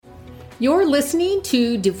You're listening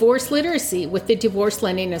to Divorce Literacy with the Divorce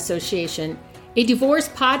Lending Association, a divorce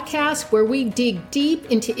podcast where we dig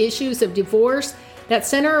deep into issues of divorce that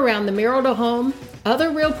center around the marital home,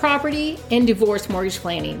 other real property, and divorce mortgage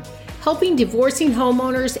planning, helping divorcing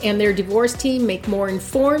homeowners and their divorce team make more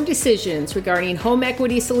informed decisions regarding home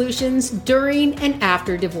equity solutions during and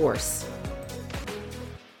after divorce.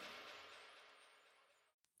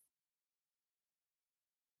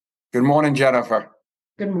 Good morning, Jennifer.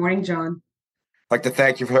 Good morning, John. I'd like to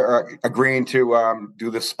thank you for agreeing to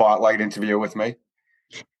do the spotlight interview with me.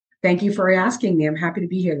 Thank you for asking me. I'm happy to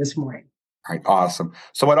be here this morning. All right, awesome.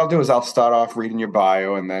 So what I'll do is I'll start off reading your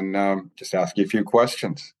bio and then just ask you a few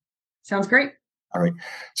questions. Sounds great. All right.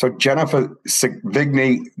 So Jennifer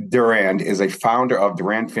Savigny Durand is a founder of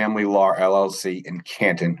Durand Family Law, LLC in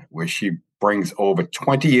Canton, where she brings over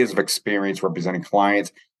 20 years of experience representing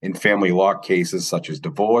clients in family law cases such as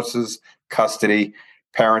divorces, custody,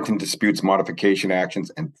 parenting disputes, modification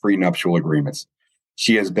actions, and prenuptial agreements.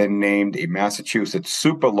 She has been named a Massachusetts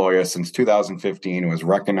super lawyer since 2015 and was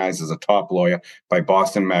recognized as a top lawyer by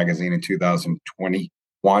Boston Magazine in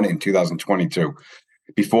 2021 and 2022.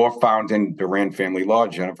 Before founding Durand Family Law,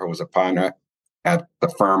 Jennifer was a partner at the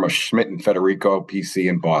firm of Schmidt and Federico, PC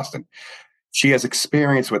in Boston. She has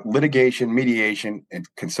experience with litigation, mediation, and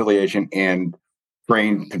conciliation, and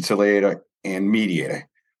trained conciliator and mediator.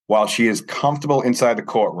 While she is comfortable inside the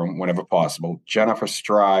courtroom whenever possible, Jennifer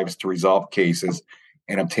strives to resolve cases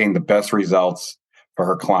and obtain the best results for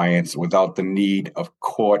her clients without the need of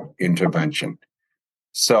court intervention.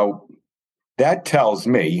 So that tells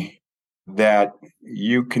me that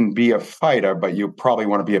you can be a fighter, but you probably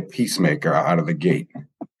want to be a peacemaker out of the gate.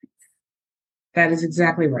 That is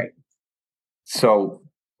exactly right. So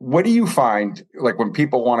what do you find, like when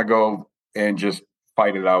people want to go and just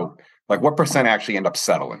fight it out, like what percent actually end up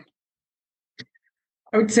settling?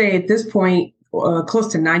 I would say at this point,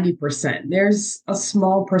 close to 90%. There's a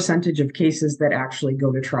small percentage of cases that actually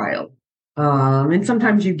go to trial. And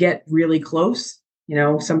sometimes you get really close,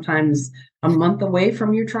 sometimes a month away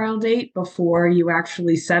from your trial date before you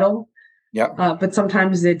actually settle. Yep. But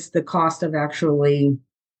sometimes it's the cost of actually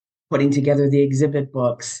putting together the exhibit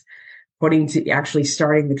books, actually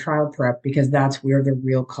starting the trial prep, because that's where the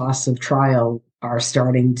real costs of trial are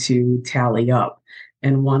starting to tally up.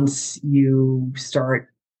 And once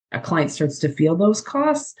a client starts to feel those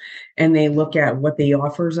costs and they look at what the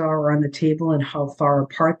offers are on the table and how far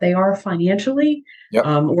apart they are financially, yep.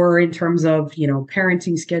 Or in terms of,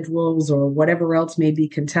 parenting schedules or whatever else may be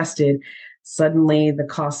contested, suddenly the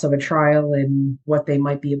costs of a trial and what they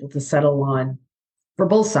might be able to settle on for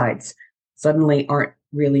both sides suddenly aren't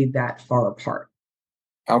really that far apart.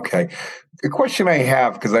 Okay. The question I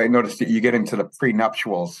have, because I noticed that you get into the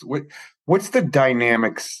prenuptials, what's the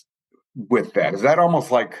dynamics with that? Is that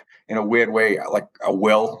almost like, in a weird way, like a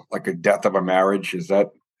will, like a death of a marriage? Is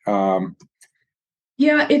that?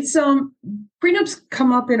 Yeah, it's prenups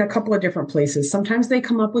come up in a couple of different places. Sometimes they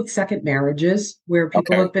come up with second marriages where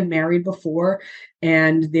people have been married before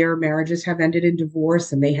and their marriages have ended in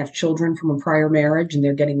divorce and they have children from a prior marriage and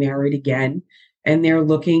they're getting married again. And they're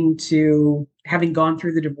looking to, having gone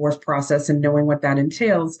through the divorce process and knowing what that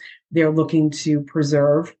entails, they're looking to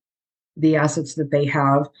preserve the assets that they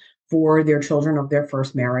have for their children of their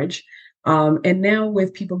first marriage. And now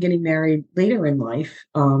with people getting married later in life,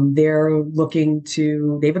 they've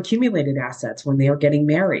accumulated assets when they are getting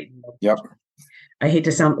married. Yep. I hate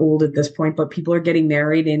to sound old at this point, but people are getting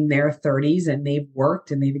married in their 30s and they've worked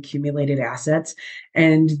and they've accumulated assets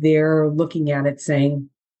and they're looking at it saying,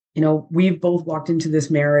 we've both walked into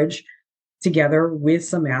this marriage together with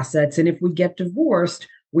some assets. And if we get divorced,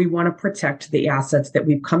 we want to protect the assets that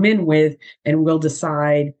we've come in with, and we'll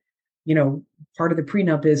decide, part of the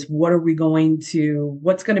prenup is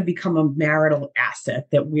what's going to become a marital asset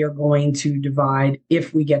that we are going to divide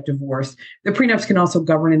if we get divorced. The prenups can also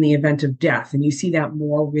govern in the event of death. And you see that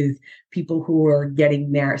more with people who are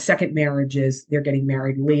getting second marriages, they're getting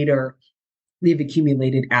married later. They've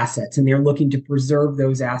accumulated assets and they're looking to preserve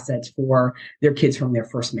those assets for their kids from their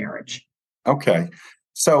first marriage. Okay.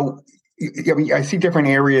 So I see different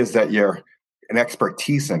areas that you're an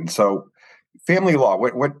expertise in. So family law,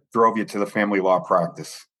 what drove you to the family law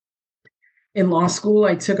practice? In law school,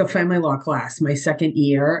 I took a family law class my second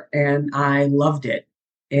year and I loved it.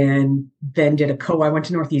 And then I went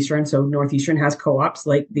to Northeastern. So Northeastern has co-ops,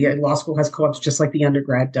 like the law school has co-ops just like the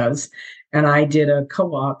undergrad does. And I did a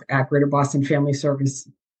co-op at Greater Boston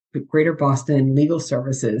Legal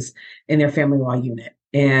Services in their family law unit.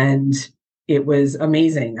 And it was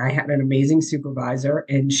amazing. I had an amazing supervisor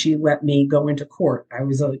and she let me go into court.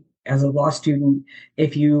 As a law student,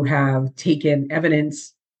 if you have taken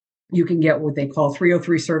evidence you can get what they call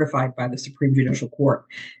 303 certified by the Supreme Judicial Court.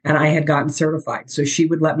 And I had gotten certified. So she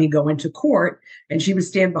would let me go into court and she would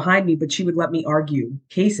stand behind me, but she would let me argue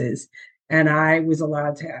cases. And I was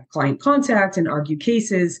allowed to have client contact and argue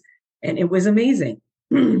cases. And it was amazing.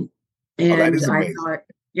 And that is I amazing. thought,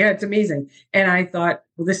 yeah, it's amazing. And I thought,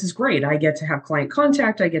 well, this is great. I get to have client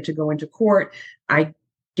contact. I get to go into court. I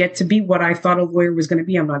get to be what I thought a lawyer was going to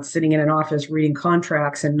be. I'm not sitting in an office reading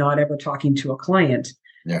contracts and not ever talking to a client.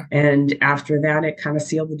 Yeah. And after that, it kind of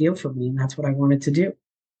sealed the deal for me. And that's what I wanted to do.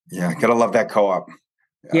 Yeah. Gotta love that co-op.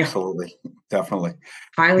 Yeah. Absolutely. Definitely.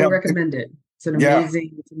 Highly recommend it. It's an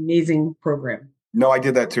amazing program. No, I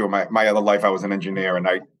did that too. My other life, I was an engineer and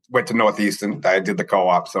I went to Northeast and I did the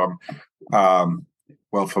co-op. So I'm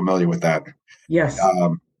well familiar with that. Yes.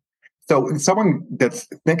 So someone that's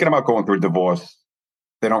thinking about going through a divorce,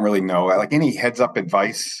 they don't really know, like any heads up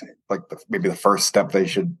advice, like maybe the first step they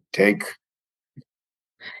should take.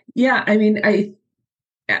 Yeah. I mean, I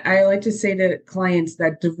like to say to clients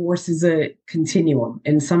that divorce is a continuum,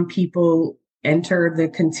 and some people enter the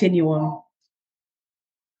continuum.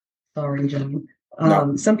 Sorry, John.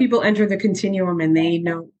 No. Some people enter the continuum and they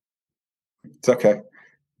know. It's okay.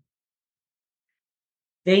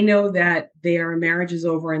 They know that their marriage is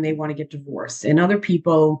over and they want to get divorced. And other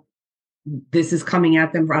people, this is coming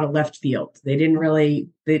at them out of left field. They didn't really,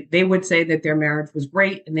 they would say that their marriage was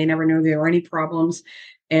great and they never knew there were any problems.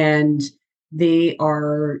 And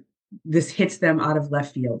this hits them out of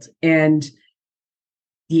left field. And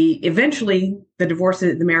eventually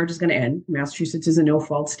the marriage is going to end. Massachusetts is a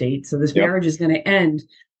no-fault state. So this marriage is going to end.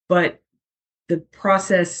 But the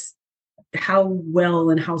process, how well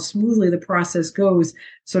and how smoothly the process goes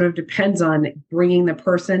sort of depends on bringing the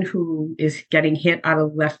person who is getting hit out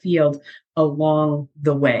of left field along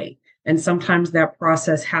the way. And sometimes that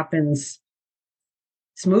process happens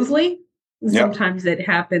smoothly. Sometimes it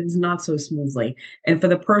happens not so smoothly. And for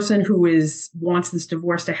the person who wants this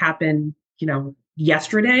divorce to happen,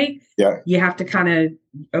 yesterday, you have to kind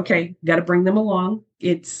of, got to bring them along.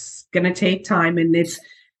 It's going to take time, and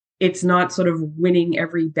it's not sort of winning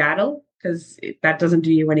every battle, because that doesn't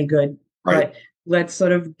do you any good. Right. But let's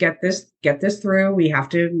sort of get this through. We have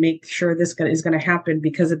to make sure this is going to happen,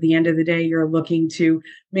 because at the end of the day, you're looking to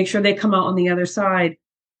make sure they come out on the other side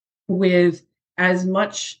with as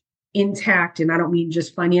much intact, and I don't mean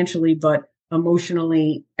just financially, but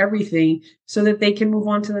emotionally, everything, so that they can move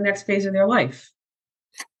on to the next phase of their life.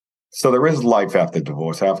 So there is life after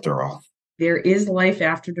divorce, after all. There is life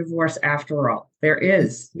after divorce, after all. There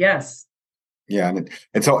is, yes. Yeah,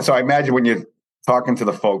 and so I imagine when you're talking to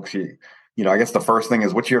the folks, I guess the first thing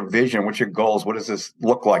is, what's your vision? What's your goals? What does this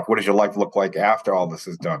look like? What does your life look like after all this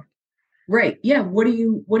is done? Right. Yeah. What do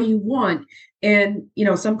you want? And,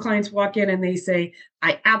 some clients walk in and they say,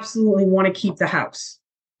 I absolutely want to keep the house.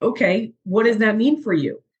 Okay. What does that mean for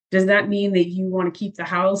you? Does that mean that you want to keep the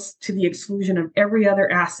house to the exclusion of every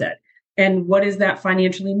other asset? And what does that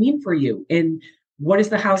financially mean for you? And what is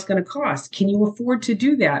the house going to cost? Can you afford to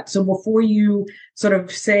do that? So before you sort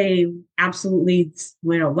of say, absolutely,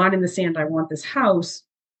 line in the sand, I want this house,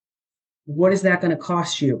 what is that going to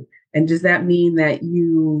cost you? And does that mean that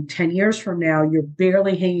 10 years from now, you're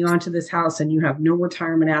barely hanging on to this house and you have no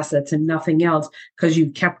retirement assets and nothing else because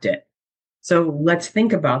you've kept it? So let's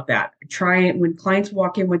think about that. When clients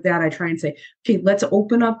walk in with that, I try and say, okay, let's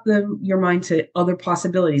open up your mind to other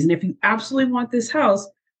possibilities. And if you absolutely want this house,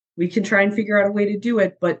 we can try and figure out a way to do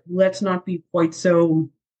it, but let's not be quite so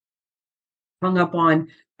hung up on,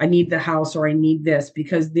 I need the house or I need this,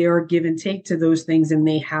 because there are give and take to those things and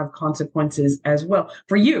they have consequences as well.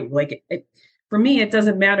 For you, for me, it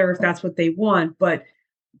doesn't matter if that's what they want, but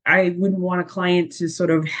I wouldn't want a client to sort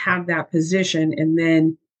of have that position and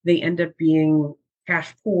then they end up being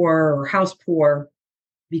cash poor or house poor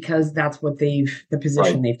because that's what the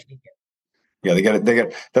position they've taken. Yeah, they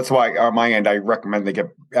get. That's why on my end, I recommend they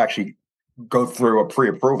actually go through a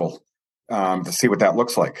pre-approval to see what that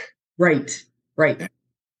looks like. Right.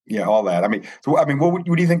 Yeah, all that. What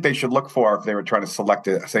do you think they should look for if they were trying to select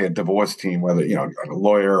a divorce team, whether a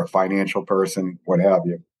lawyer, a financial person, what have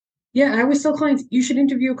you? Yeah, I always tell clients, you should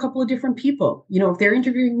interview a couple of different people. If they're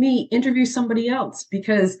interviewing me, interview somebody else,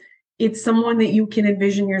 because it's someone that you can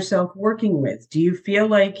envision yourself working with. Do you feel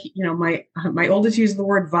like, my oldest used the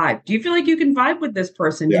word vibe. Do you feel like you can vibe with this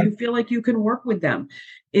person? Yeah. Do you feel like you can work with them?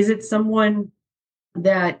 Is it someone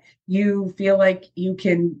that you feel like you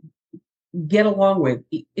can get along with?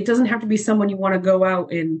 It doesn't have to be someone you want to go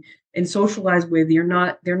out and socialize with. They're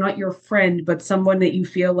not your friend, but someone that you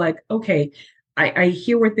feel like, okay, I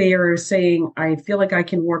hear what they are saying. I feel like I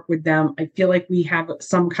can work with them. I feel like we have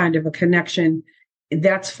some kind of a connection.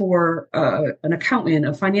 that's for an accountant,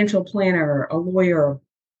 a financial planner, a lawyer,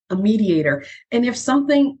 a mediator. And if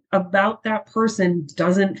something about that person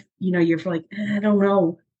doesn't, you're like, I don't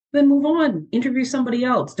know, then move on, interview somebody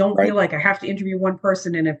else. Don't feel like I have to interview one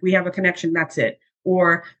person. And if we have a connection, that's it.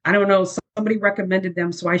 Or I don't know, somebody recommended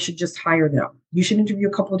them, so I should just hire them. You should interview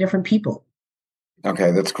a couple of different people.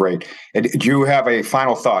 Okay, that's great. And do you have a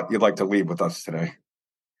final thought you'd like to leave with us today?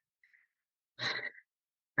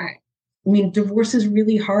 I mean, divorce is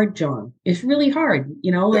really hard, John. It's really hard.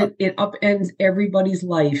 It upends everybody's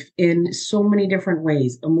life in so many different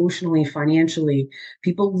ways, emotionally, financially.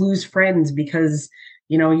 People lose friends because,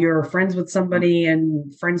 you're friends with somebody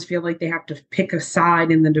and friends feel like they have to pick a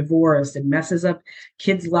side in the divorce. It messes up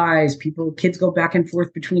kids' lives. Kids go back and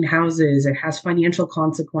forth between houses. It has financial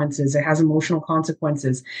consequences. It has emotional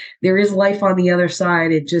consequences. There is life on the other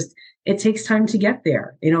side. It takes time to get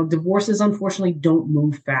there. Divorces, unfortunately, don't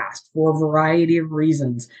move fast for a variety of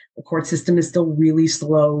reasons. The court system is still really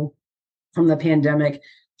slow from the pandemic.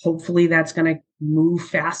 Hopefully that's going to move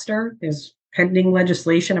faster. There's pending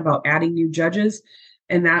legislation about adding new judges,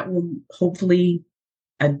 and that will hopefully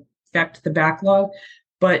affect the backlog.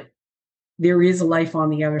 But there is a life on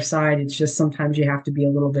the other side. It's just sometimes you have to be a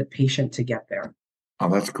little bit patient to get there. Oh,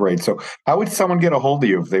 that's great. So how would someone get a hold of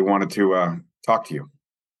you if they wanted to talk to you?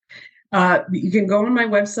 You can go on my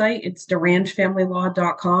website. It's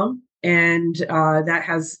durandfamilylaw.com. And that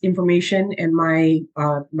has information and my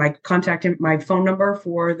contact, my phone number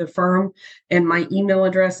for the firm, and my email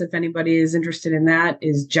address, if anybody is interested in that,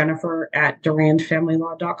 is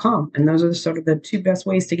jennifer@durandfamilylaw.com. And those are sort of the two best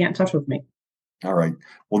ways to get in touch with me. All right.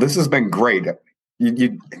 Well, this has been great.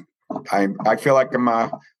 I feel like I'm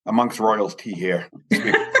amongst royalty here.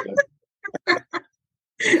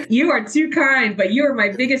 You are too kind, but you are my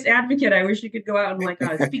biggest advocate. I wish you could go out on like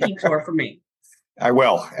a speaking tour for me. I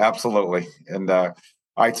will. Absolutely. And all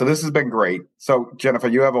right. So this has been great. So Jennifer,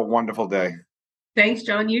 you have a wonderful day. Thanks,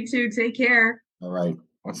 John. You too. Take care. All right.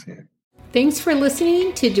 Let's see. Thanks for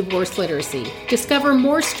listening to Divorce Literacy. Discover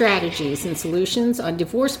more strategies and solutions on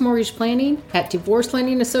divorce mortgage planning at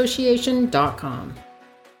divorcelendingassociation.com.